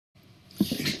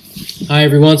Hi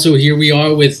everyone, so here we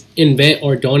are with invent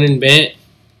or don't invent.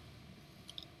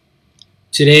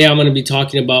 Today I'm going to be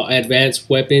talking about advanced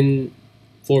weapon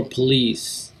for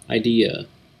police idea.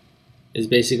 It's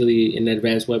basically an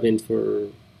advanced weapon for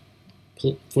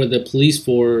the police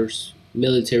force,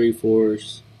 military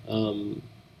force,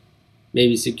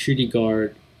 maybe security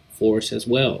guard force as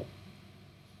well.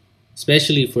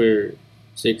 Especially for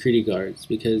security guards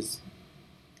because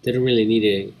they don't really need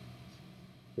a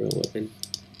real weapon.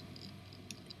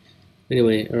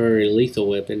 Anyway, or a lethal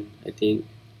weapon, I think.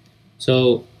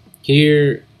 So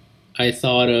here I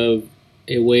thought of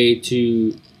a way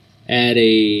to add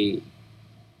a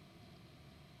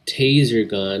taser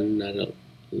gun.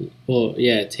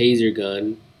 Taser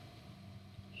gun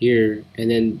here, and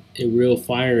then a real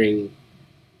firearm,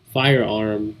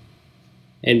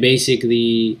 and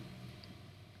basically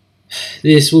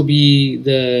this will be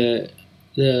the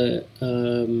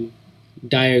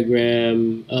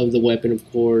diagram of the weapon,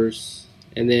 of course,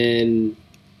 and then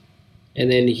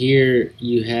here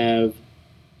you have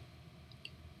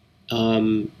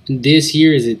this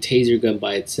here is a taser gun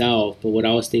by itself, but what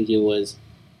I was thinking was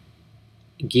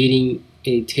getting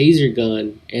a taser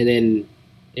gun and then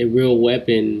a real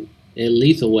weapon, a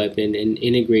lethal weapon, and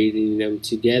integrating them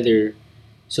together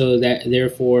so that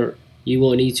therefore you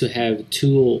won't need to have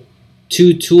two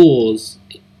tools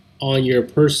on your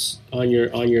person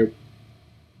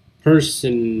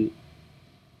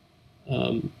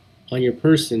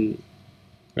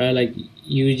right? Like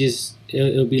you just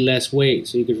it'll be less weight,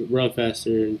 so you could run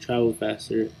faster and travel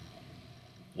faster.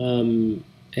 And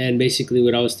basically,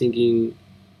 what I was thinking,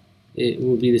 it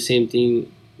would be the same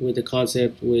thing with the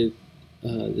concept with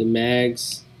the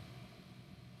mags.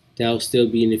 That'll still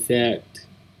be in effect,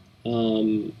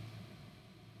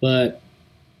 but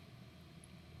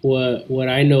what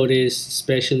I noticed,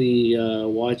 especially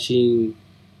watching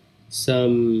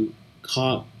some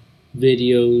cop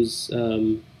videos,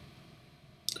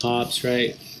 cops,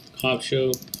 right? Cops.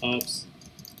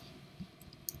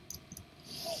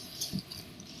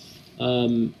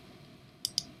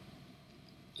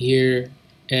 Here,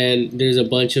 and there's a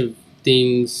bunch of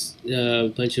things, a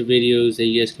bunch of videos that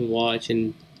you guys can watch,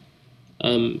 and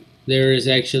there is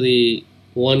actually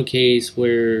one case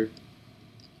where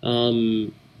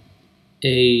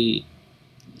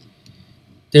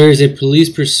there is a police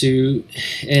pursuit,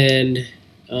 and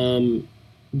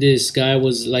this guy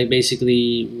was like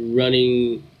basically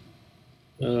running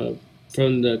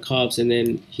from the cops, and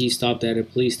then he stopped at a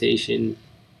police station,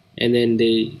 and then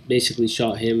they basically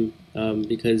shot him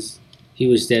because he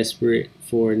was desperate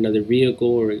for another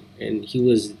vehicle, and he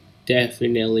was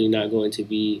definitely not going to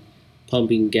be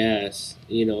pumping gas,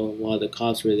 while the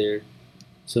cops were there.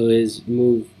 So his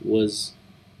move was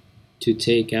to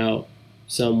take out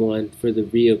someone for the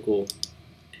vehicle.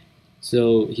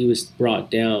 So he was brought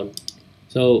down.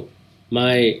 So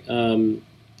my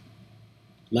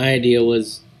idea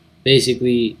was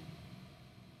basically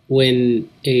when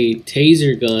a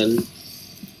taser gun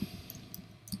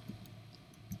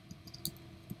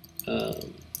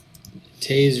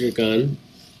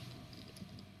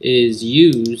is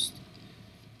used,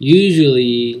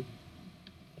 usually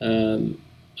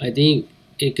I think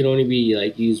it can only be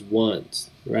like used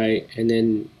once, right? And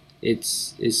then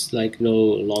it's like no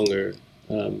longer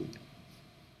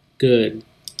good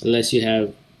unless you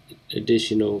have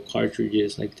additional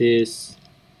cartridges like this.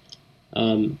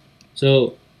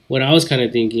 So what I was kind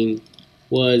of thinking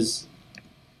was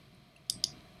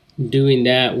doing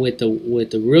that with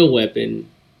the real weapon,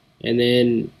 and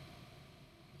then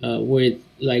with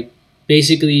like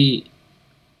basically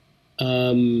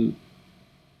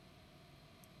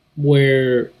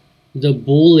where the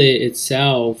bullet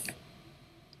itself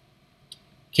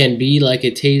can be like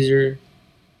a taser,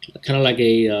 kind of like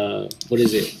a what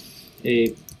is it?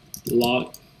 A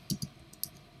lock.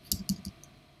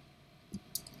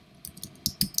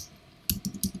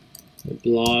 A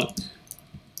block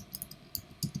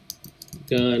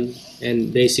gun,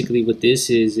 and basically what this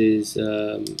is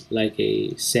like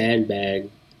a sandbag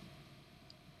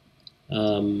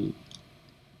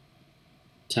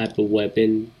type of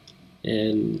weapon,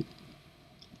 and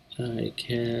I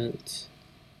can't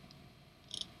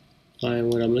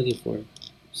find what I'm looking for,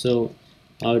 so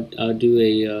I'll do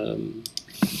a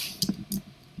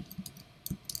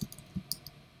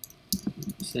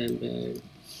sandbag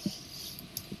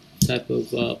type of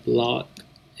block,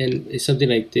 and it's something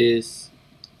like this,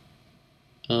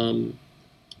 and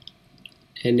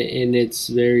it's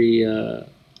very I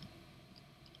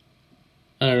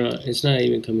don't know, it's not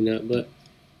even coming up, but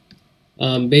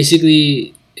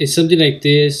basically it's something like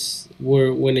this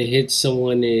where when it hits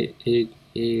someone, it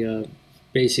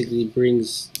basically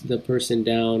brings the person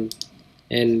down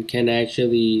and can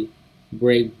actually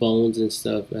break bones and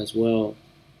stuff as well.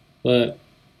 But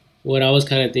what I was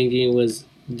kind of thinking was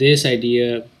this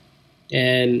idea,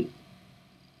 and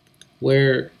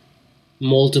where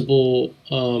multiple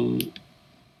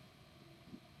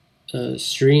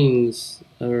strings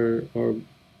or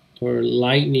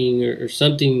lightning or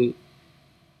something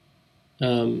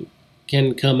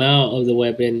can come out of the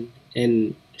weapon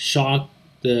and shock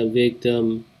the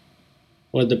victim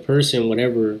or the person,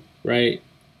 whatever, right?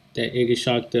 That it could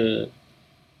shock the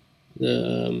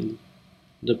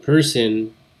the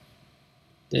person.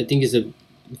 I think is a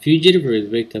fugitive or a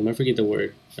victim. I forget the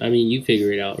word. I mean, you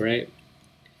figure it out, right?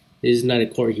 This is not a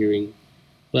court hearing,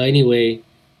 but anyway,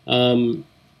 um,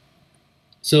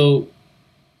 so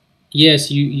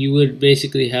yes, you would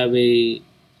basically have a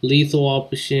lethal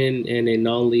option and a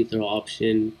non-lethal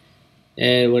option.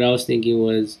 And what I was thinking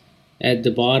was, at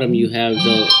the bottom you have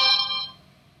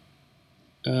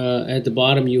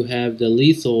the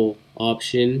lethal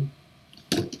option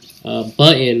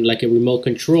button, like a remote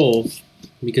control,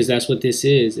 because that's what this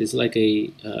is. It's like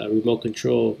a remote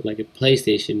control, like a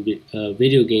PlayStation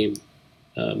video game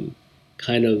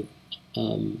kind of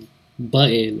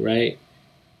button, right?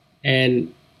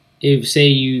 And if say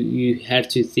you had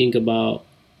to think about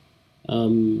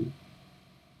you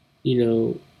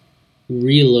know,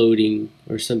 reloading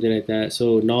or something like that,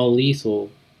 so non-lethal,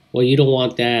 well, you don't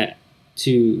want that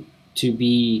to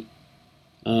be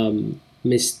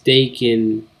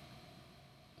mistaken.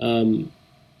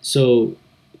 So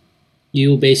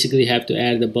you basically have to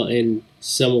add the button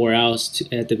somewhere else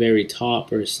at the very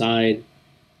top or side.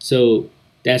 So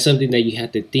that's something that you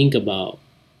have to think about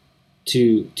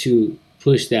to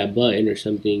push that button or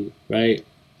something, right?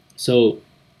 So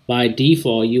by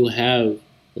default, you have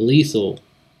lethal,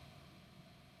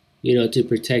 to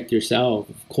protect yourself,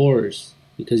 of course,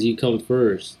 because you come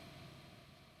first.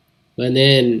 But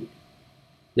then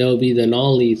there will be the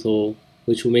non-lethal,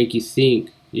 which will make you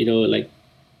think, like,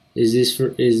 is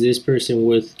this person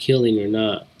worth killing or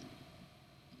not?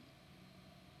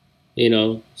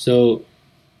 So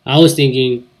I was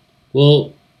thinking,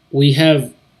 well, we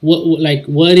have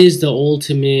what is the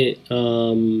ultimate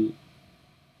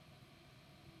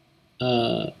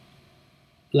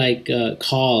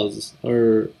cause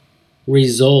or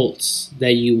results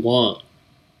that you want,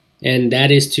 and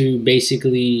that is to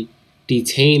basically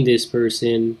detain this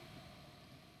person.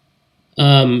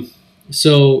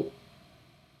 So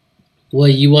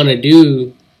what you want to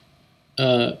do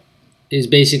is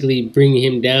basically bring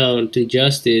him down to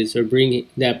justice, or bring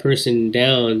that person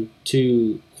down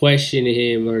to question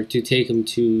him, or to take him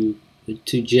to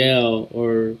jail,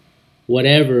 or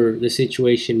whatever the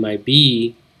situation might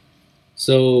be.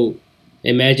 So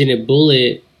imagine a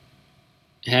bullet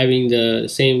having the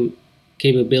same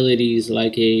capabilities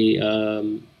like a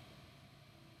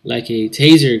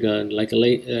taser gun, like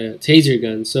a taser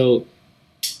gun. So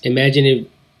imagine if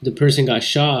the person got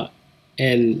shot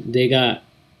and they got,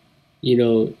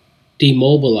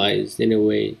 demobilized in a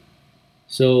way.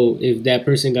 So if that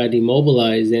person got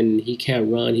demobilized, then he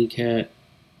can't run, he can't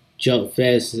jump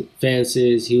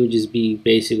fences, he would just be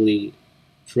basically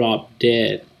dropped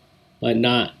dead, but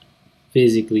not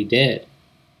physically dead.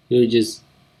 He would just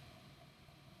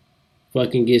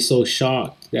fucking get so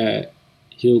shocked that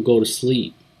he'll go to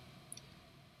sleep,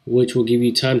 which will give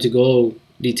you time to go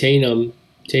detain him,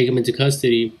 take him into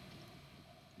custody.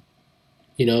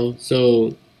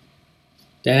 So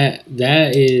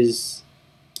that is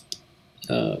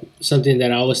something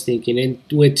that I was thinking. And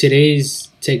with today's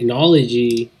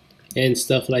technology and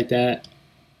stuff like that,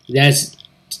 that's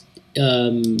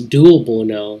doable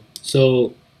now.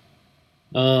 So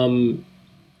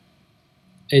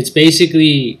it's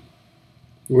basically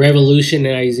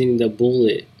revolutionizing the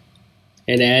bullet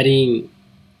and adding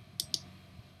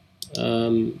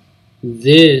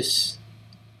this,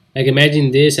 like,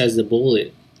 imagine this as the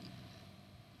bullet.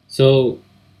 So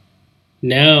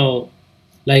now,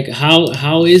 like,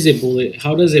 how is a bullet?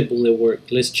 How does a bullet work?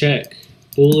 Let's check.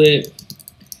 Bullet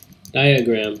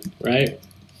diagram, right?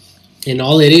 And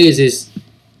all it is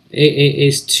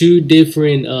it's two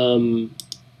different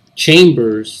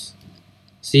chambers.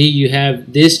 See, you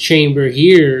have this chamber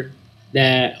here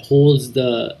that holds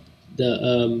the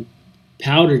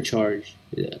powder charge.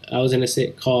 I was gonna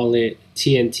call it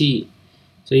TNT.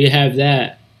 So you have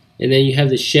that, and then you have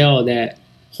the shell that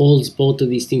holds both of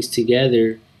these things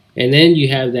together, and then you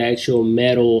have the actual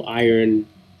metal iron,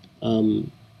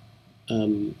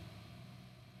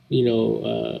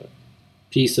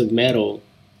 piece of metal,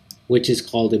 which is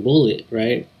called a bullet,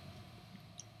 right?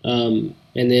 And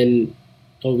then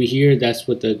over here, that's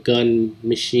what the gun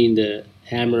machine, the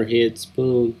hammer hits,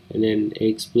 boom, and then it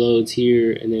explodes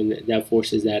here, and then that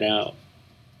forces that out.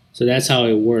 So that's how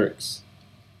it works.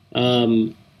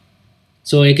 Um,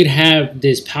 so it could have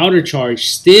this powder charge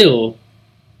still,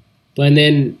 but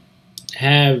then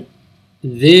have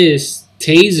this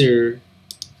taser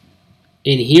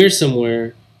in here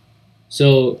somewhere.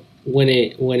 So when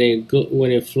it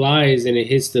flies and it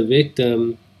hits the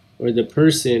victim or the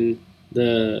person,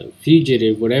 the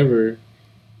fugitive, whatever,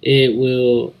 it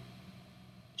will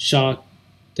shock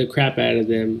the crap out of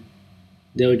them.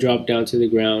 They'll drop down to the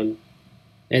ground,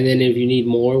 and then if you need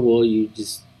more, well, you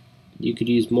could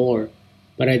use more.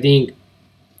 But I think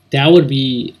that would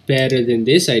be better than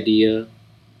this idea,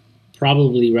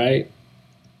 probably, right?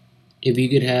 If you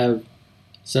could have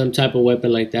some type of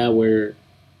weapon like that where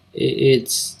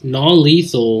it's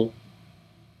non-lethal,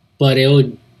 but it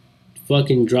would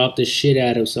fucking drop the shit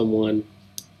out of someone,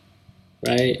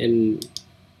 right? And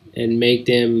make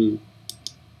them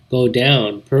go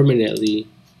down permanently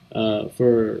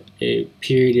for a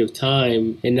period of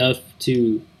time, enough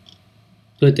to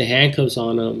put the handcuffs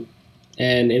on them.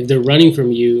 And if they're running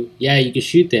from you, yeah, you can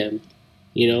shoot them,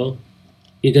 you know,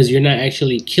 because you're not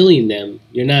actually killing them.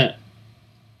 You're not,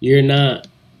 you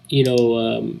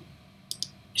know,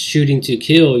 shooting to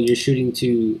kill. You're shooting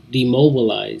to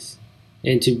demobilize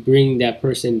and to bring that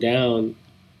person down.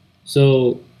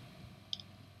 So,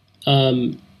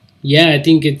 yeah, I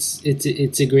think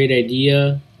it's a great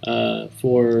idea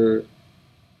for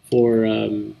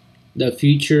the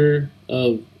future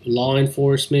of law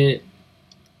enforcement.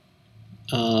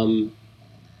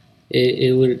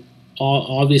 It would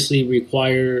obviously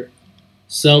require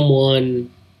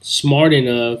someone smart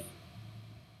enough,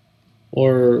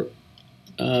 or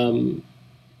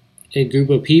a group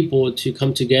of people, to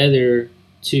come together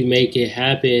to make it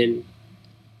happen,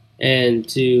 and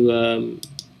to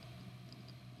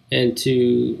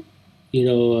you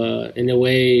know, in a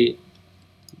way,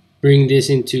 bring this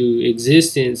into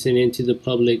existence and into the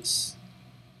public's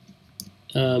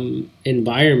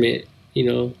environment, you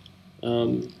know,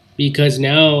 because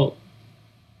now,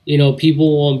 you know,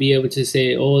 people won't be able to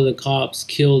say, oh, the cops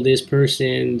killed this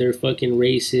person, they're fucking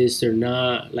racist, they're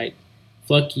not. Like,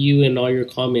 fuck you and all your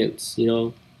comments, you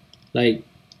know. Like,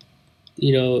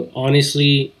 you know,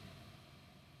 honestly,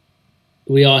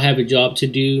 we all have a job to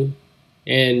do,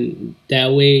 and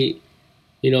that way,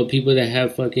 you know, people that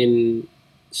have fucking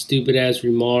stupid ass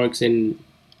remarks and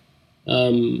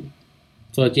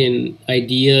fucking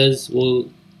ideas, well,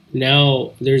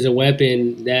 now there's a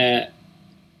weapon that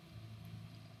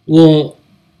won't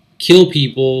kill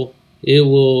people, it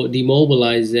will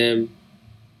demobilize them.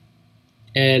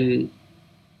 And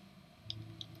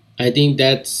I think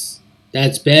that's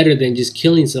better than just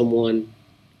killing someone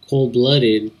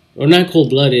cold-blooded, or not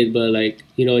cold-blooded, but like,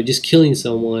 you know, just killing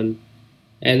someone.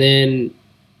 And then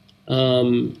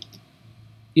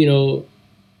you know,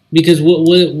 because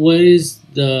what is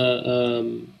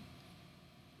the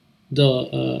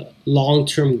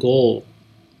long-term goal,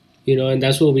 you know? And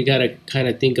that's what we got to kind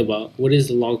of think about. What is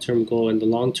the long-term goal? And the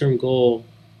long-term goal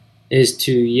is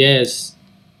to, yes,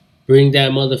 bring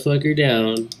that motherfucker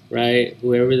down, right?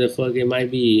 Whoever the fuck it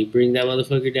might be, bring that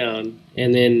motherfucker down,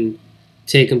 and then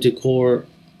take him to court,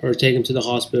 or take him to the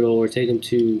hospital, or take him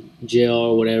to jail,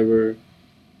 or whatever.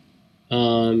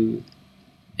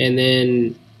 And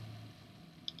then,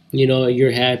 you know,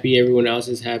 you're happy, everyone else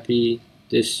is happy.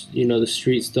 This, you know, the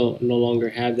streets don't no longer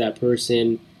have that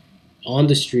person on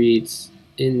the streets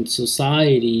in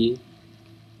society.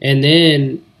 And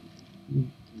then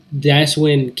that's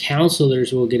when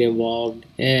counselors will get involved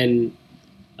and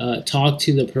talk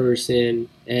to the person,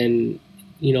 and,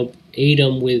 you know, aid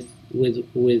them with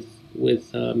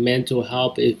mental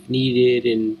help if needed,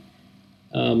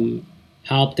 and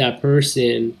help that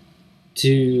person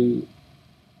to,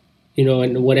 you know,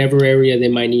 in whatever area they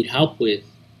might need help with.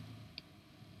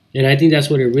 And I think that's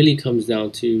what it really comes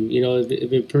down to. You know,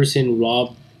 if a person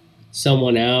robbed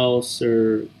someone else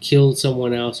or killed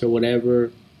someone else or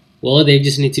whatever, well, they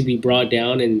just need to be brought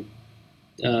down and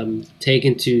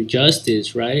taken to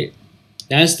justice, right?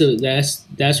 That's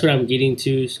what I'm getting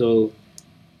to. So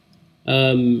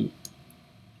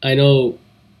I know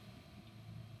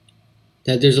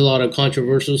that there's a lot of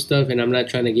controversial stuff, and I'm not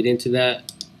trying to get into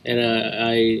that. And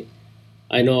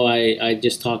I know I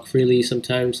just talk freely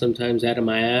sometimes out of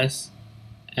my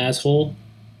asshole.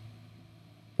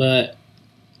 But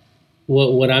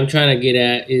what I'm trying to get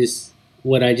at is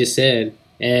what I just said.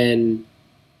 And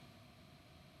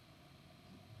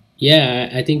yeah,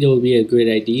 I think it would be a great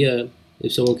idea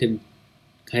if someone could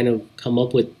kind of come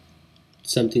up with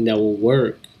something that will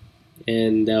work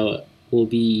and that will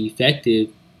be effective,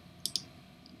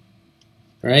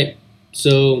 right?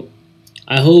 So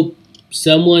I hope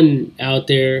someone out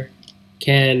there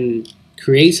can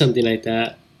create something like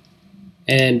that,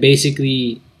 and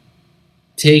basically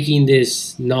taking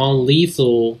this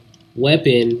non-lethal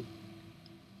weapon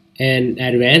and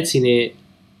advancing it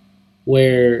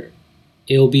where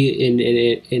it'll be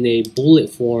in a bullet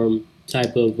form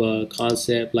type of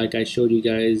concept, like I showed you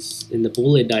guys in the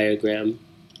bullet diagram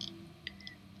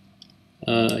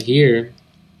here.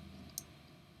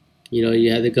 You know,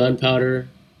 you have the gunpowder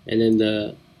and then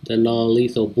the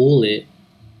non-lethal bullet.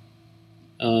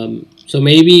 So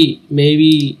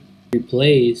maybe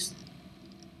replaced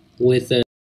with a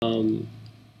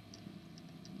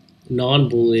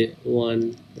non-bullet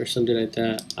one or something like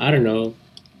that. I don't know,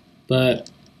 but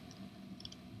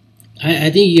I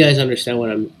think you guys understand what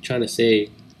I'm trying to say.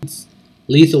 It's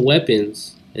lethal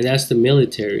weapons, and that's the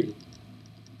military.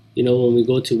 You know, when we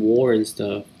go to war and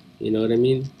stuff, you know what I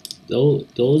mean?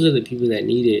 Those are the people that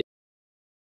need it.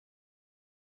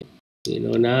 You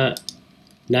know,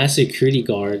 not security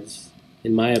guards,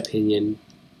 in my opinion.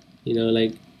 You know,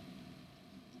 like,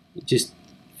 just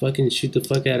fucking shoot the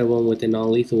fuck out of them with a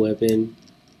non-lethal weapon,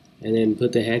 and then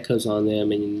put the handcuffs on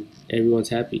them, and everyone's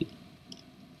happy.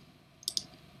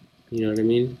 You know what I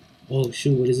mean? Oh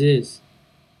shoot, what is this?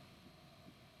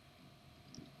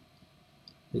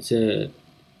 It's a,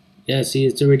 yeah, see,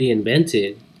 it's already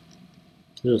invented.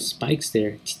 Little spikes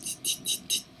there.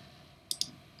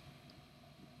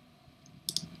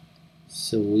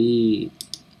 Sweet.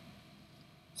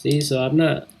 See, so I'm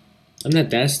not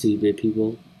that stupid,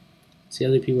 people. See,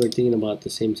 other people are thinking about the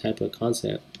same type of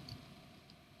concept.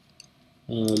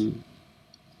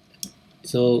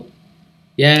 So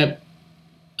yeah,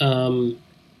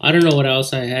 I don't know what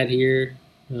else I had here.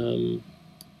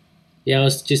 Yeah, I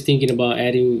was just thinking about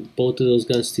adding both of those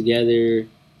guns together,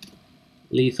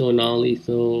 lethal,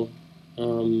 non-lethal,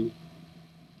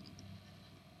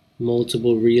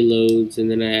 multiple reloads,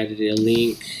 and then I added a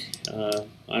link. I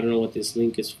don't know what this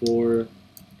link is for.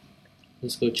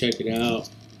 Let's go check it out.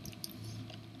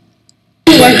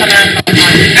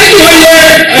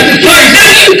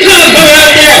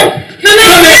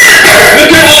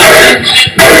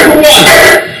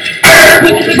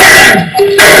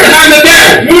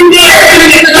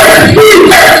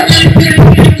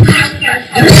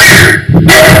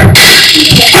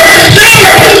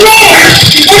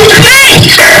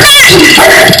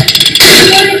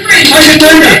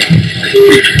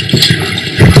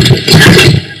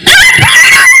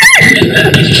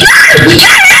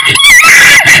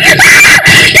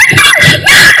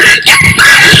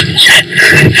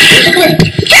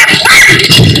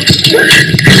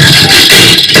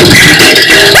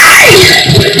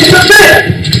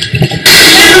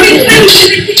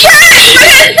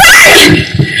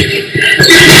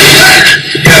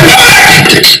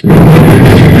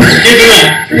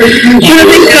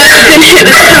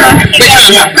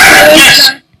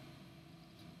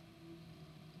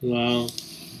 Wow,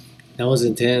 that was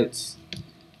intense.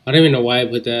 I don't even know why I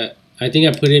put that. I think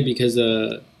I put it because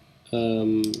the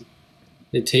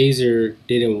taser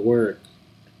didn't work,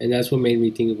 and that's what made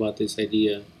me think about this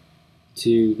idea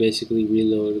to basically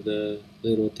reload the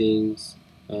little things.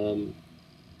 And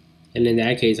in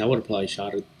that case, I would have probably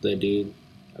shot the dude.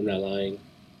 I'm not lying.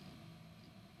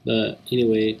 But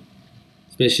anyway,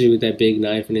 especially with that big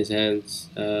knife in his hands,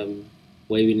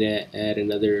 waving at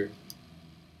another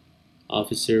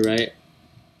officer, right?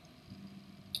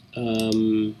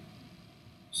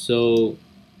 So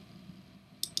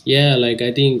yeah, like,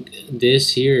 I think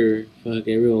this here, fuck,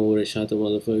 everyone would have shot the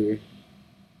motherfucker.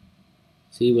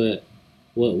 See, but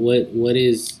what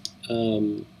is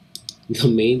the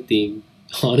main thing?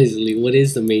 Honestly, what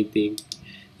is the main thing?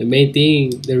 The main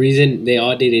thing, the reason they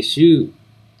all didn't shoot,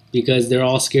 because they're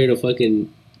all scared of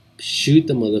fucking shoot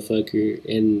the motherfucker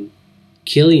and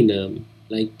killing them.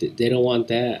 Like, they don't want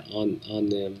that on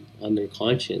them, on their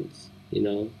conscience, you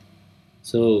know?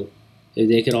 So if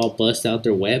they could all bust out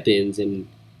their weapons and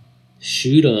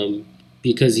shoot him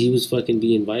because he was fucking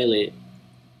being violent,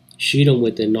 shoot him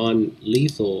with a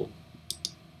non-lethal,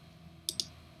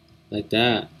 like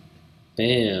that,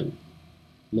 bam,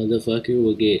 motherfucker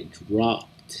will get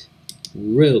dropped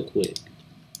real quick.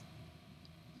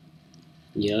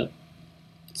 Yep.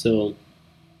 So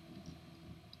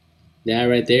that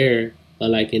right there,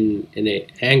 like in a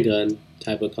handgun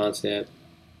type of concept,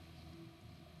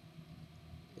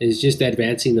 is just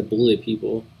advancing the bullet,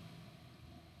 people.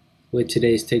 With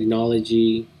today's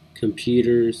technology,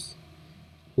 computers,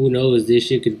 who knows, this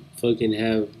shit could fucking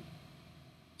have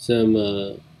some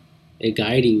a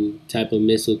guiding type of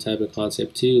missile type of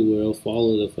concept too, where it'll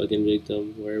follow the fucking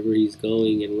victim wherever he's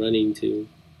going and running to.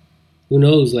 Who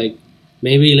knows, like,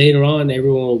 maybe later on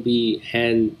everyone will be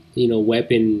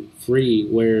weapon free,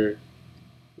 where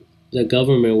the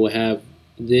government will have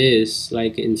this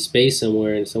like in space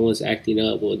somewhere, and someone's acting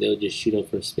up, well, they'll just shoot them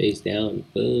from space down,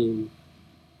 boom,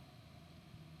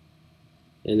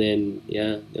 and then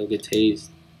yeah, they'll get tased.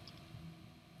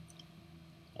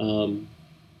 Um,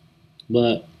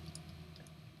 but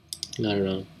I don't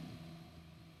know.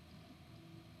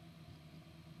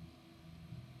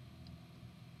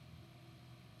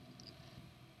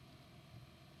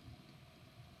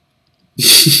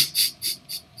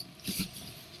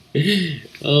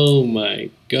 Oh my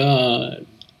god.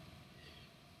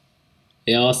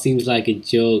 It all seems like a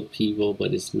joke, people,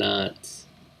 but it's not.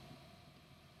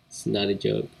 It's not a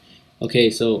joke. Okay,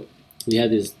 so we have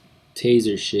this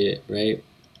taser shit, right?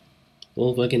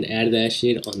 We'll fucking add that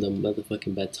shit on the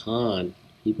motherfucking baton,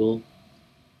 people.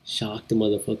 Shock the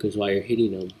motherfuckers while you're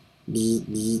hitting them. Bzz,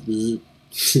 bzz,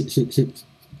 bzz.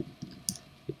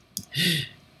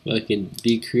 Fucking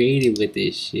be creative with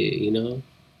this shit, you know?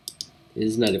 This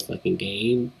is not a fucking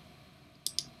game.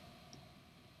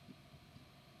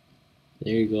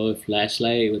 There you go, a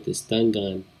flashlight with a stun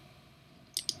gun.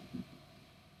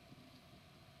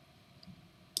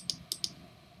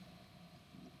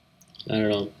 I don't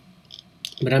know.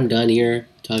 But I'm done here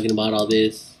talking about all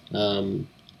this. I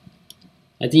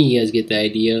think you guys get the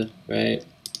idea, right?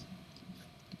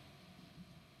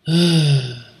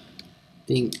 I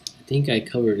think I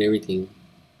covered everything.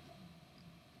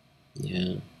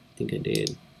 Yeah, I think I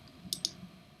did.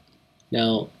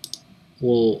 Now,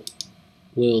 will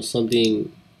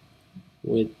something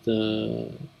with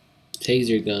the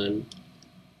taser gun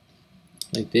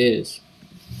like this,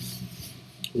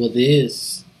 will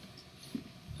this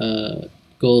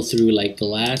go through like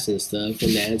glass and stuff?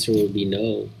 And the answer would be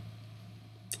no.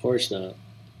 Of course not.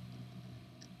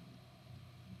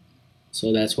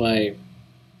 So that's why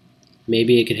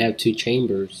maybe it could have two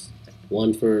chambers,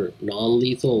 one for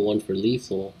non-lethal and one for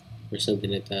lethal, or something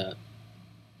like that.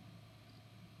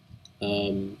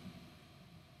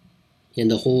 And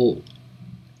the whole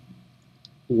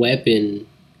weapon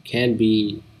can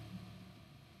be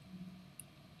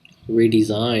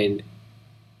redesigned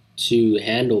to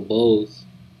handle both,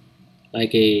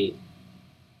 like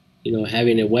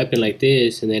having a weapon like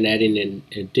this and then adding an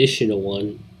additional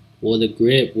one. Well, the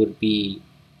grip would be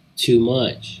too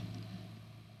much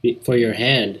for your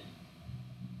hand,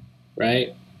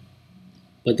 right?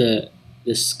 But the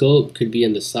scope could be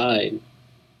on the side.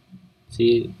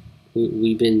 See,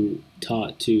 we've been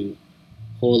taught to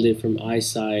hold it from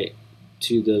eyesight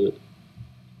to the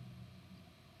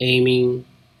aiming,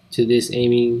 to this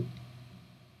aiming,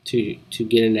 to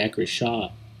get an accurate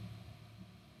shot.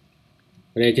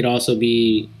 But it could also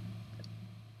be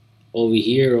over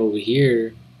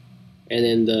here, and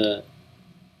then the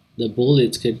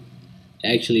bullets could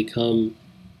actually come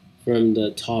from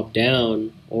the top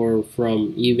down, or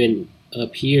from even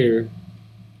up here,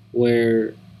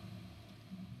 where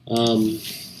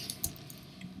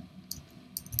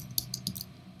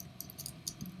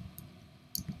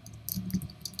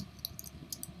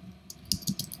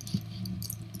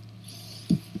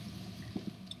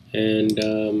and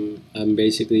I'm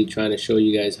basically trying to show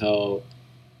you guys how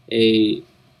a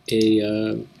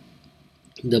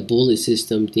the bullet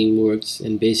system thing works.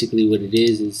 And basically what it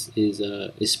is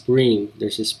a spring.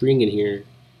 There's a spring in here,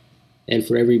 and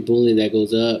for every bullet that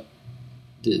goes up,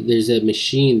 there's a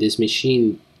machine. This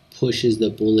machine pushes the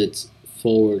bullets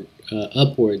forward,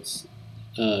 upwards.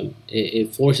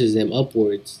 It forces them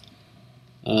upwards.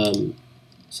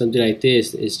 Something like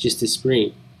this is just a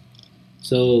spring.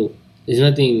 So there's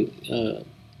nothing,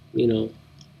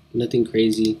 nothing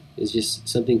crazy. It's just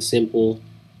something simple.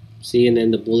 See, and then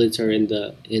the bullets are in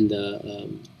the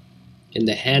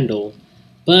handle.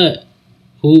 But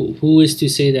who is to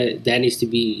say that that needs to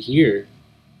be here?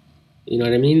 You know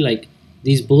what I mean? Like,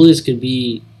 these bullets could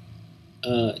be,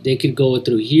 they could go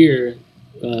through here,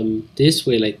 this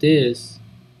way, like this,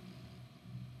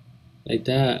 like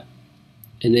that,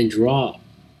 and then drop.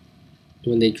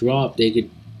 When they drop, they could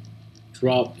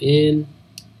drop into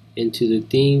the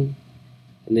thing,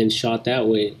 and then shot that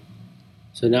way.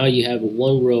 So now you have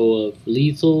one row of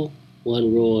lethal,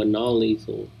 one row of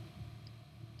non-lethal,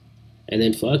 and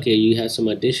then fuck it, you have some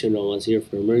additional ones here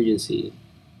for emergency.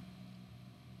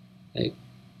 Like,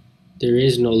 there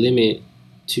is no limit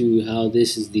to how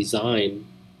this is designed.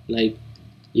 Like,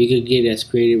 you could get as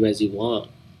creative as you want.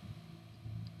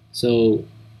 So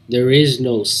there is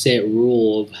no set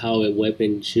rule of how a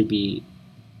weapon should be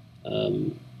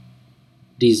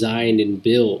designed and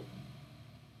built.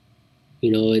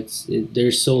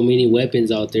 There's so many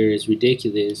weapons out there, it's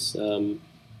ridiculous.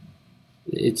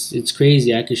 It's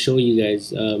crazy. I could show you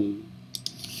guys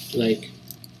like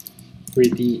for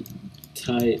the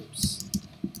types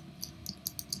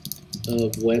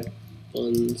of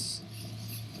weapons.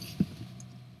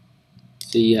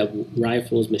 So you have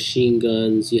rifles, machine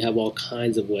guns, you have all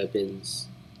kinds of weapons.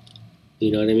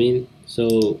 You know what I mean?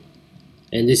 So,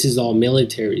 and this is all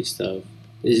military stuff.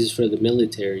 This is for the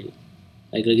military.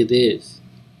 Like, look at this.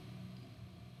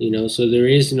 You know, so there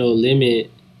is no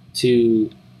limit to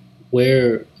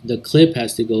where the clip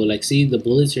has to go. Like, see, the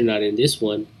bullets are not in this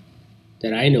one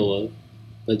that I know of,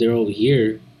 but they're over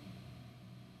here.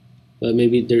 But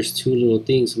maybe there's two little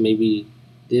things. So maybe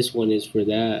this one is for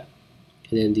that,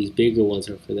 and then these bigger ones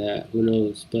are for that. Who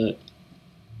knows? But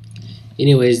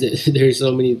anyways, there's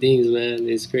so many things, man.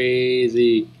 It's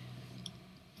crazy.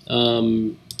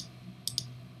 Um,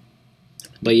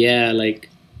 but yeah, like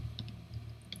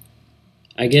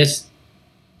I guess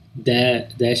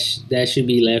that should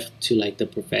be left to like the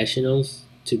professionals,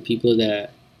 to people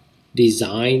that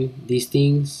design these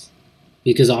things,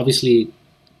 because obviously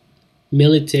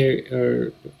military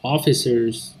or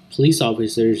officers, police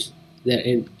officers,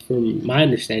 that, from my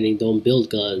understanding, don't build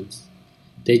guns.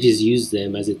 They just use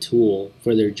them as a tool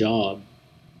for their job.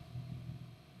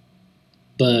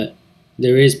 But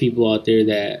there is people out there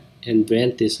that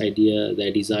invent this idea,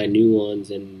 that design new ones,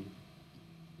 and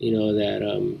that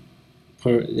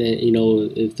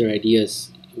if their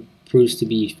ideas proves to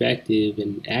be effective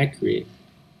and accurate,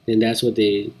 then that's what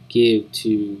they give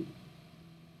to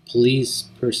police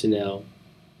personnel.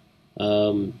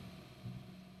 Um,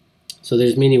 so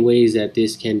there's many ways that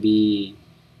this can be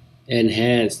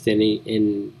enhanced and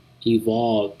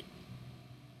evolved,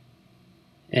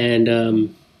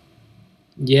 and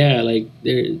yeah, like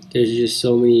there's just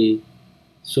so many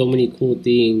cool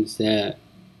things that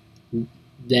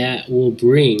will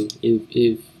bring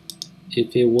if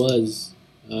it was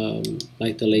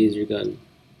like the laser gun,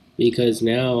 because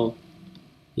now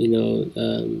you know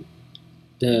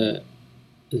the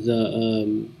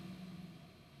the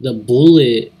the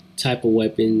bullet type of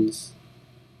weapons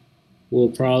will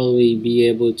probably be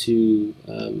able to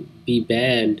be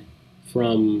banned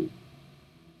from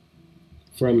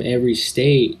every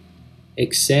state,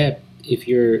 except if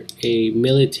you're a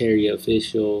military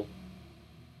official.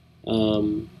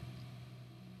 um,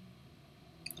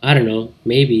 I don't know,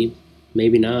 maybe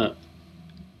not,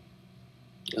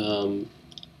 um,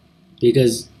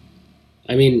 because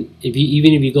I mean, if you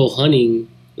even if you go hunting,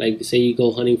 like say you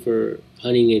go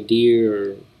hunting a deer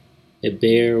or a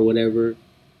bear or whatever,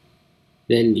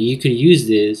 then you could use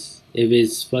this if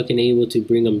it's fucking able to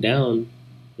bring them down,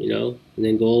 and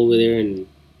then go over there and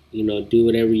do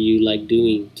whatever you like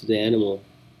doing to the animal,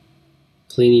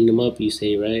 cleaning them up. You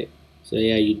say, right? So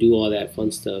yeah, you do all that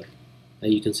fun stuff that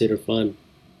you consider fun,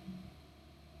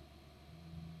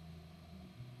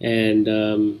 and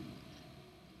then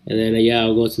yeah,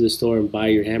 I'll go to the store and buy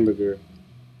your hamburger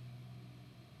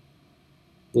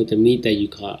with the meat that you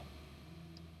caught.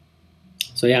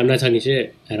 So yeah, I'm not talking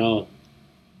shit at all.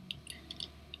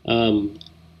 Um,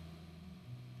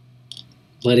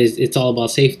 but it's all about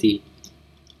safety,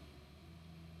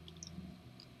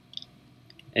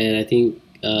 and I think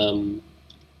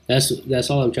that's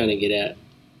all I'm trying to get at,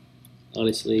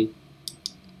 honestly.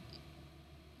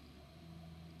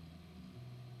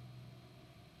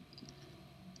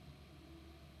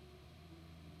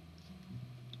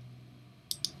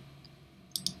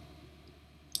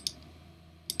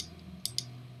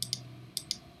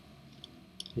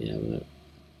 Yeah, but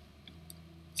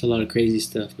it's a lot of crazy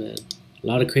stuff, man. A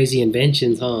lot of crazy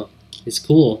inventions, huh? It's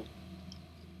cool.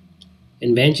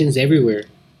 Inventions everywhere.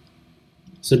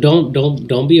 So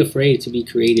don't be afraid to be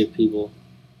creative, people.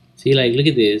 See, like, look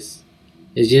at this.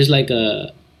 It's just like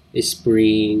a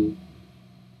spring,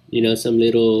 some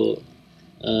little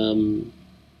um,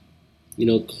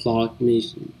 clock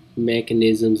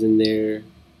mechanisms in there,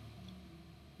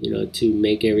 to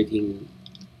make everything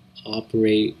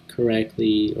operate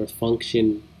correctly or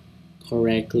function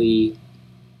correctly.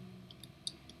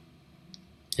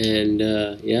 And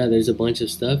yeah, there's a bunch of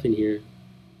stuff in here,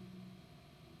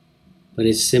 but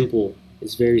it's simple.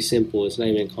 It's very simple. It's not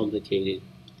even complicated.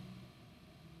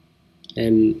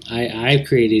 And I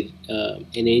created an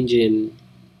engine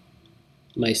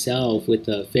myself with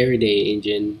a Faraday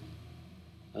engine,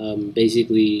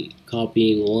 basically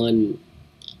copying one.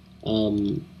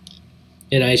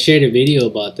 And I shared a video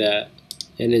about that,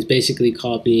 and it's basically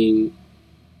copying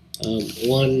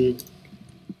one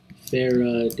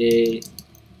Faraday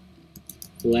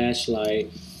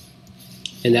flashlight,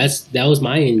 and that was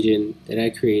my engine that I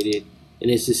created,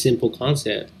 and it's a simple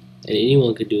concept, and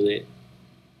anyone could do it.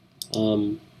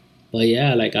 But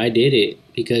yeah, like I did it,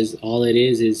 because all it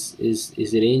is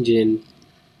an engine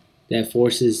that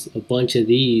forces a bunch of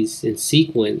these in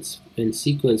sequence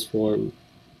form,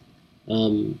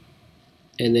 um,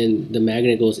 and then the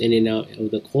magnet goes in and out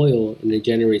of the coil and it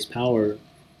generates power.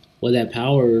 Well, that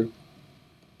power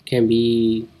can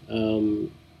be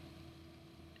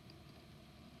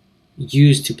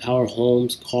used to power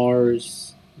homes,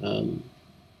 cars,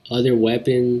 other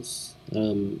weapons,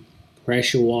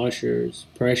 pressure washers.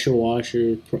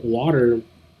 Water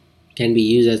can be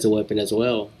used as a weapon as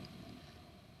well,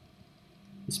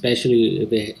 especially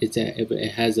if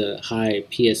it has a high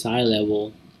psi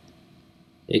level.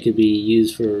 It could be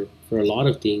used for a lot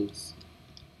of things.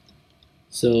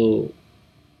 So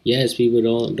yes, people,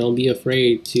 don't be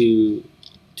afraid to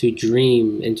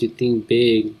dream and to think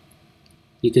big,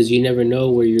 because you never know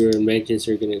where your inventions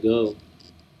are going to go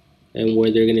and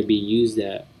where they're going to be used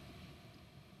at.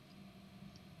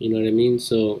 You know what I mean?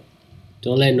 So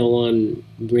don't let no one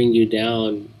bring you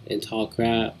down and talk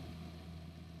crap,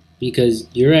 because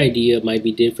your idea might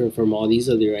be different from all these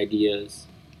other ideas.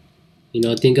 You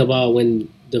know, think about when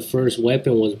the first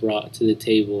weapon was brought to the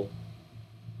table.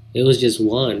 It was just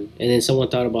one, and then someone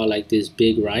thought about like this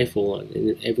big rifle one,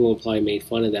 and everyone probably made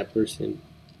fun of that person,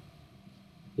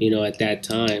 you know, at that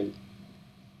time.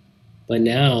 But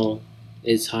now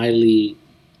it's highly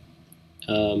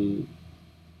um,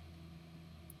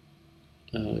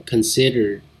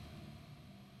 considered.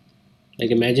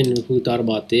 Like, imagine who thought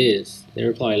about this. They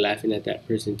were probably laughing at that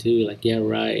person too. Like, yeah,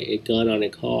 right, a gun on a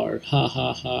car. Ha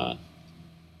ha ha.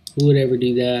 Who would ever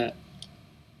do that?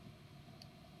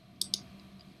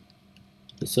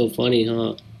 It's so funny,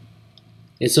 huh?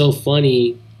 It's so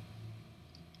funny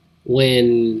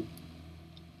when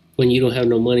you don't have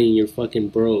no money and you're fucking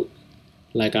broke,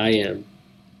 like I am.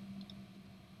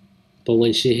 But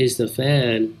when shit hits the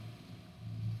fan,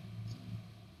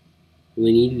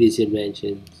 we need these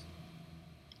inventions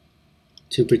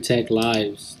to protect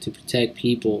lives, to protect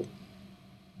people.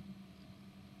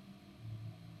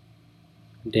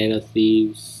 Den of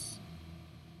thieves.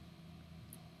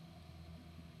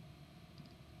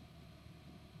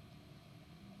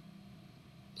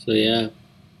 So yeah,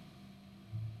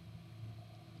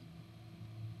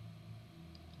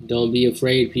 don't be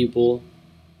afraid, people,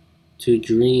 to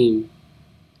dream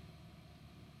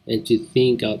and to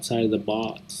think outside of the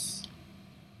box.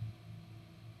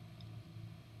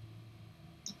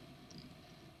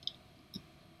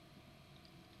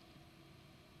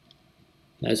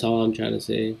 That's all I'm trying to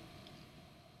say.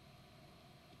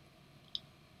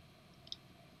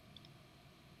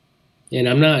 And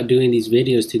I'm not doing these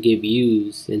videos to get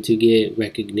views and to get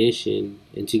recognition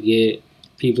and to get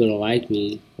people to like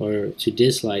me or to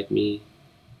dislike me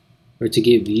or to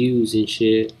get views and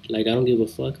shit. Like, I don't give a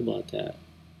fuck about that.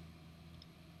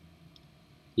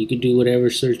 You can do whatever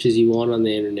searches you want on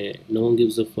the internet. No one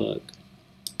gives a fuck.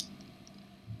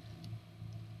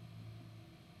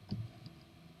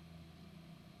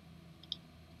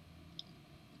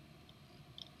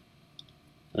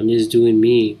 I'm just doing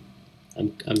me.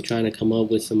 I'm trying to come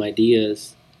up with some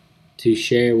ideas to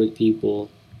share with people.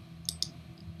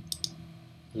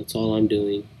 That's all I'm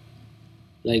doing.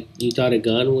 Like, you thought a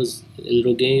gun was a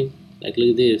little game? Like,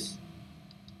 look at this.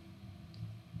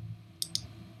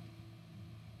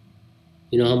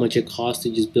 You know how much it costs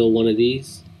to just build one of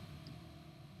these?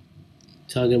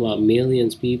 Talking about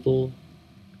millions, people.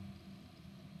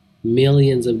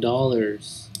 Millions of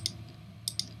dollars.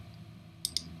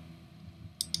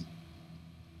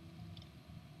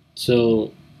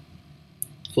 So,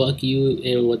 fuck you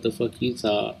and what the fuck you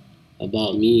thought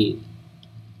about me.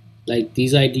 Like,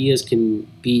 these ideas can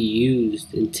be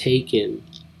used and taken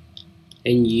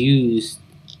and used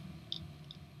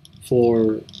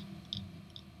for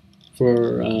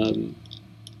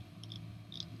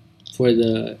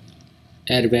the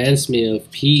advancement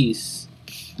of peace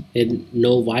and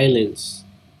no violence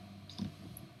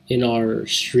in our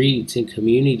streets and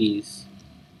communities.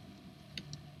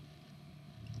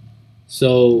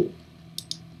 So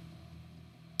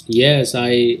yes,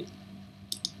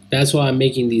 that's why I'm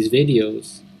making these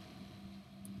videos,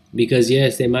 because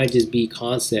yes, they might just be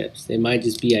concepts, they might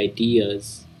just be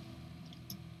ideas,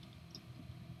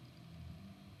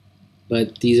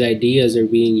 but these ideas are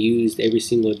being used every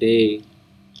single day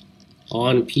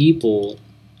on people,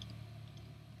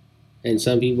 and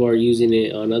some people are using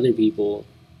it on other people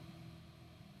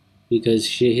because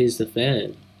shit hits the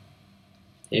fan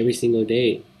every single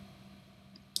day.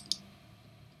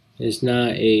 It's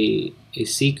not a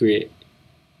secret.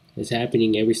 It's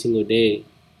happening every single day.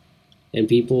 And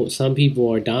some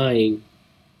people are dying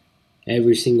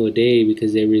every single day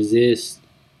because they resist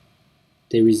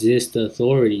the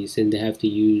authorities, and they have to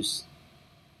use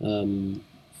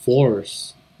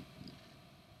force,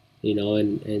 you know,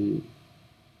 and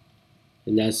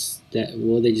that's that.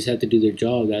 Well, they just have to do their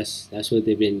job. That's what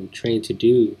they've been trained to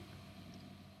do,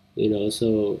 you know.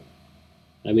 So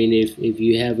I mean, if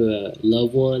you have a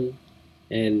loved one,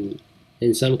 and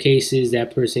in some cases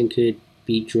that person could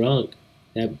be drunk,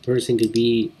 that person could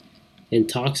be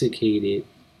intoxicated,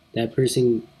 that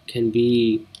person can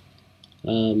be,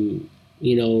 you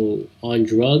know, on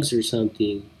drugs or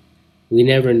something. We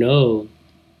never know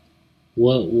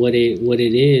what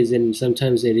it is, and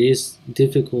sometimes it is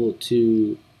difficult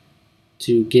to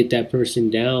get that person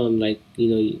down. Like, you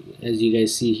know, as you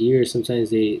guys see here, sometimes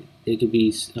they could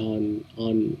be on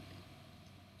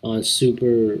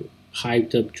super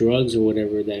hyped up drugs or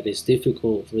whatever, that it's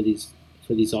difficult for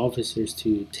these officers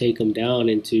to take them down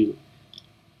and to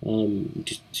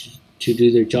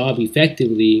do their job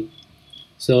effectively.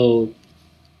 So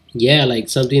yeah, like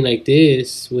something like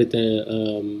this with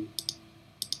the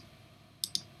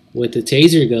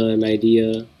taser gun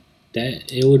idea,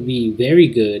 that it would be very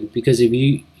good, because if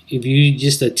you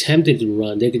just attempted to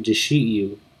run, they could just shoot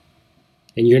you,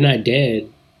 and you're not dead.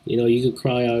 You know, you could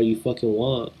cry all you fucking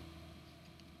want.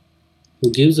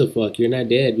 Who gives a fuck? You're not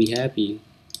dead. Be happy,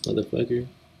 motherfucker.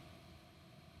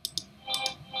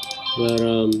 But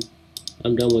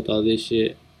I'm done with all this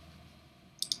shit.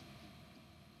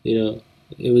 You know,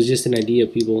 it was just an idea,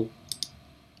 people.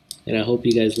 And I hope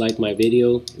you guys liked my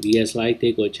video. If you guys liked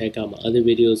it, go check out my other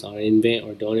videos on Invent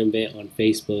or Don't Invent on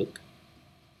Facebook.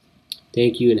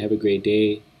 Thank you and have a great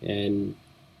day. And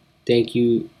thank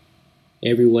you,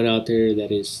 everyone out there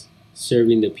that is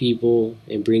serving the people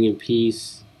and bringing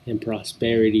peace and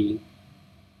prosperity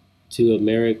to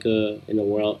America and the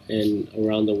world and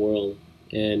around the world.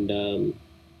 And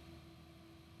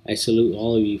I salute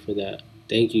all of you for that.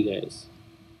 Thank you guys.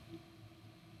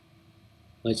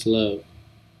 Much love.